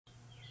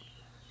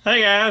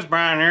Hey guys,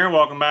 Brian here.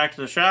 Welcome back to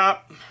the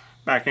shop.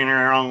 Back in here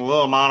on the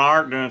little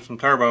Monarch doing some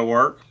turbo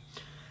work.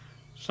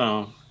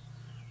 So,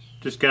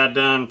 just got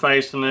done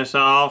facing this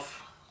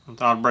off. I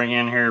thought I'd bring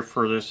in here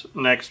for this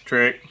next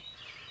trick.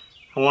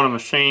 I want to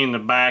machine the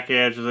back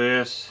edge of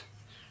this.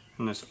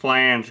 And this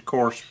flange, of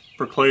course,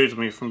 precludes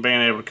me from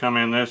being able to come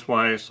in this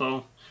way.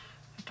 So,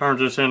 it turns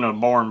this into a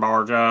boring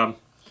bar job.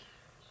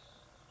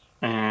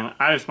 And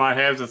I just might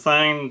have the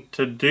thing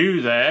to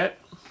do that.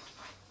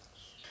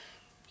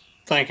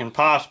 Thinking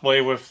possibly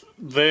with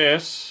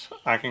this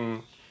I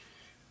can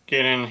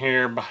get in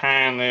here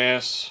behind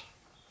this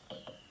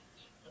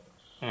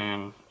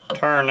and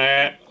turn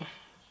that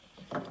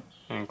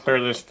and clear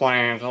this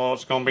flange. Oh,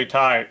 it's going to be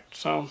tight,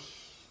 so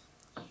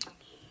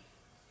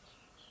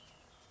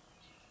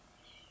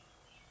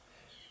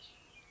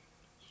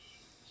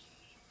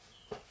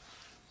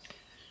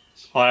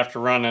I'll have to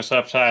run this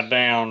upside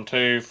down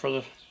too for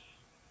the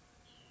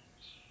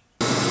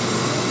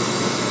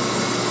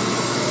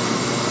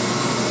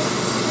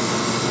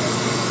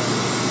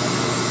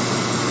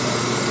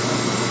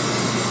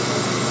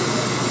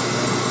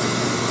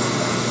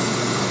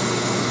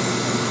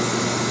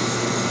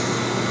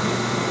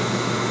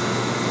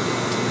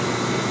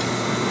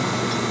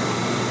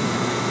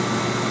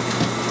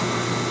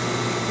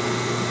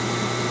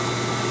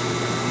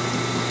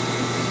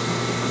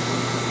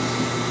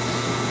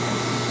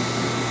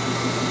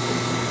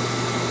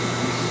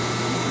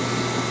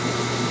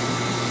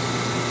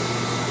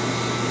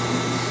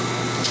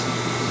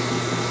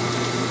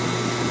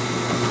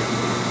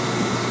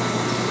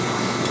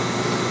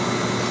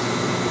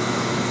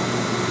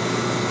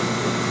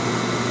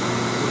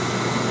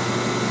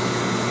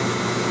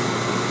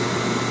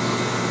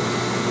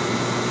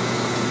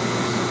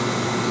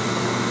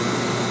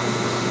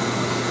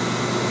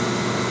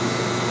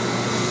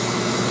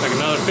like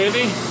another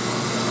 50.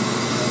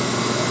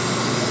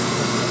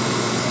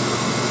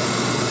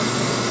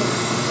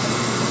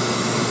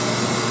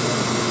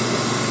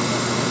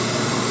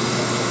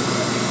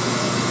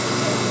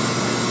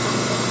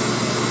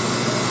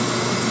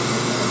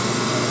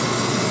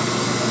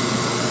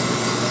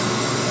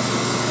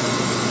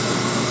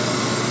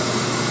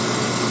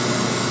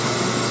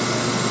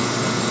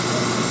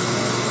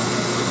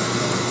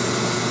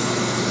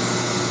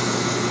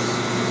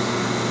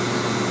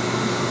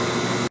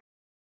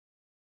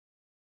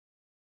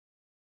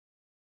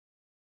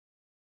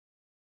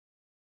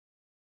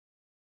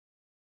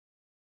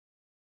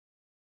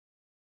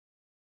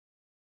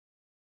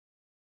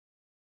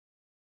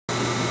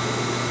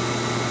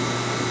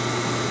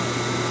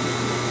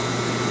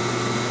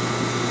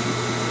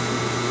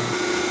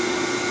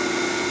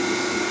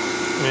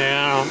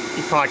 Yeah,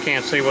 you probably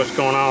can't see what's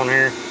going on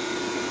here.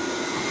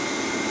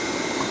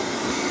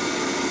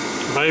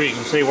 Maybe you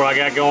can see what I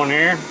got going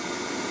here.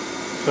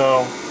 So,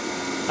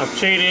 I've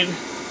cheated,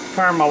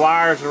 turned my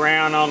wires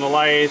around on the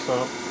lathe,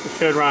 so it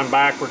should run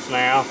backwards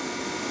now.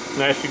 And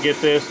that should get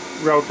this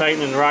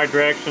rotating in the right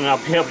direction. I'll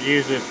be able to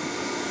use this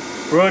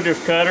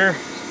Woodruff cutter,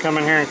 come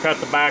in here and cut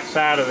the back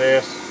side of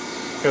this,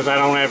 because I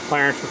don't have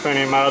clearance with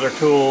any of my other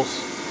tools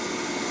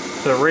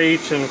to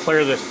reach and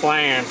clear this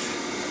flange.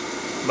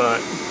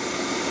 But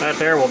that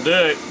there will do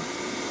it.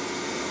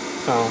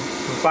 So,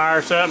 we'll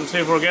fire this up and see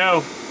if we'll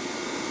go.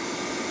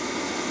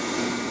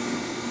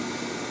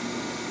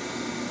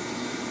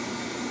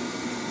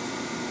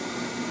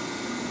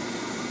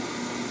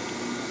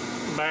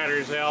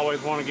 Batteries, they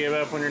always want to give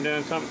up when you're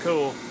doing something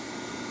cool.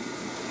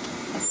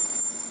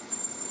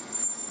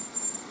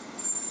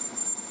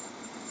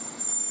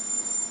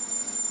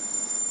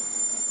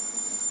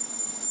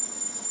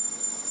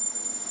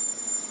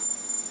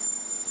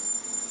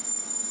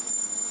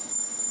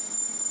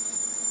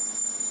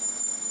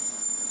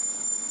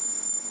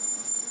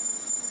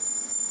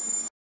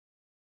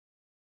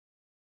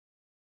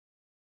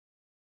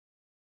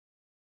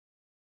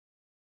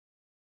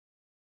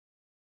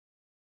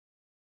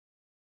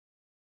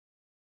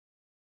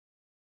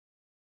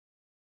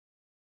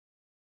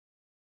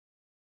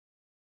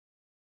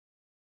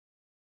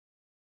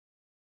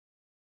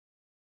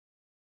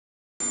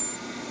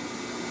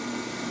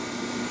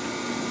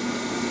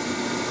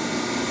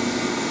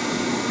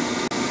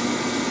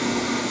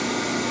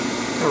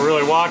 I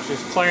really watch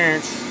this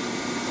clearance,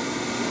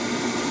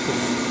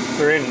 because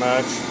there isn't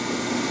much.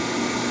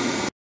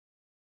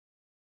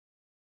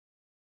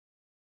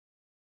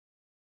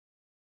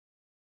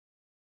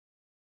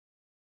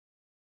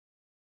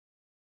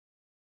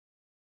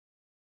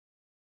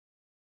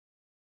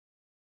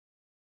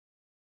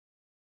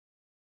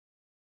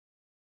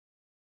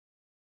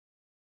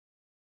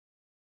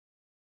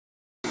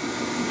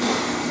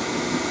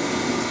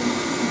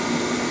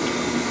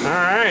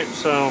 Alright,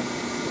 so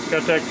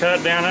got that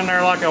cut down in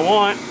there like I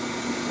want.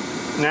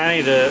 Now I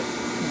need to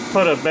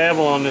put a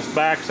bevel on this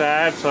back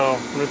side, so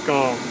I'm just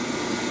going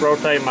to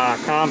rotate my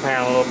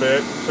compound a little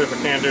bit, see if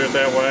I can't do it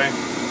that way.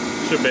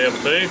 Should be able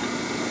to.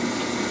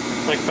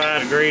 Like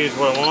 5 degrees is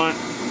what I want.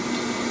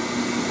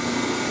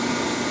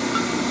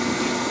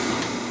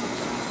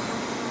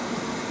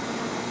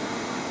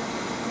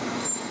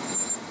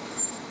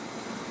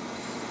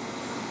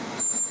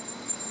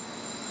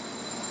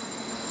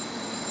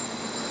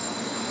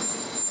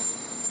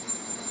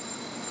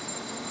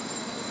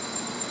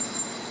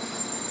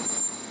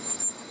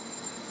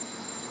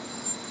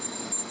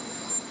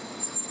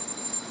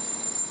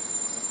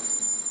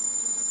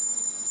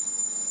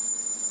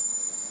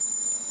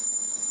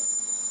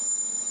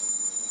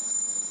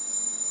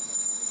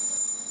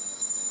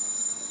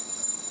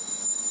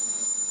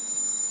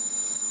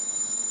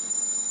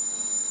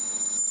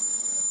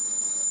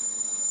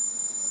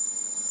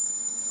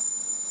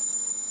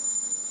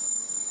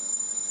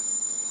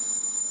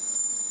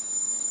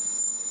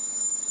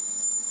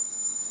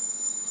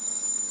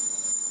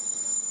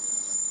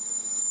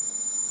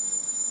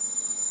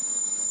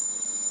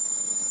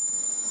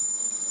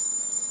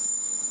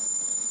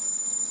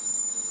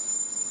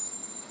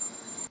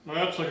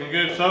 Well, it's looking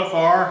good so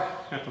far.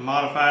 Got the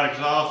modified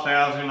exhaust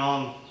housing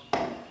on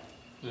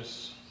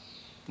this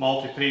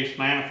multi-piece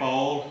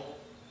manifold.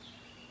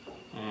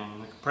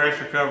 And the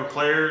compressor cover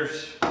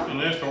clears in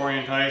this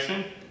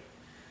orientation,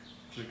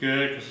 which is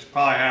good because it's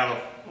probably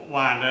how it'll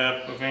wind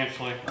up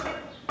eventually.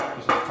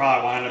 Because it'll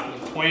probably wind up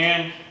as a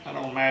twin. I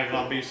don't imagine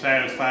I'll be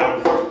satisfied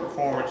with the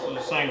performance of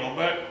the single,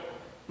 but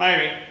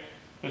maybe.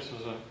 This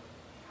is a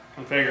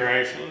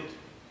configuration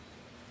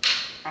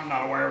I'm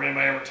not aware of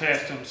anybody ever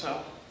testing,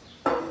 so.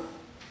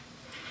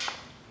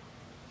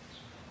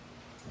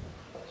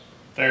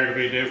 There to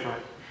be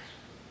different.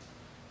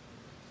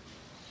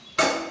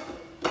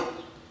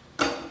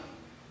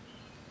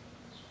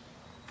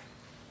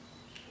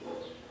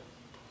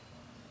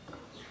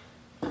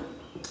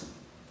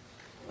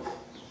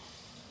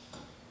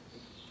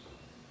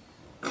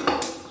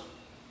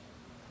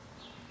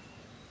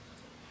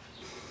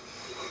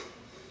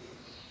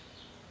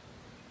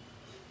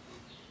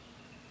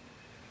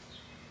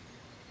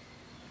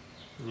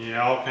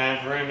 Yeah, all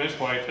kinds of room this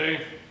way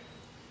too.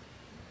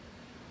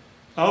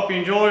 I hope you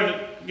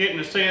enjoyed getting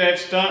to see that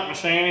stunt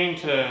machining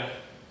to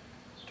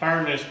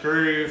turn this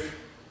groove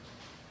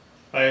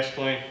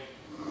basically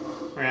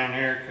around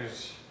here,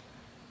 because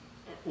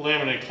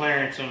limited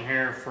clearance in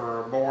here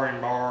for a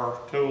boring bar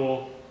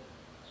tool,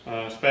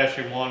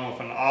 especially one with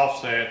an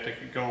offset that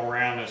could go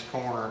around this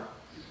corner.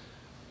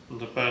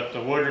 But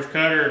the Woodruff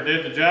cutter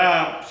did the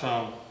job,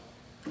 so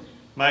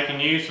making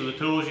use of the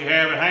tools you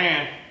have at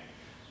hand.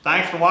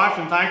 Thanks for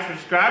watching, thanks for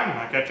subscribing.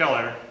 I'll catch y'all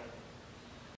later.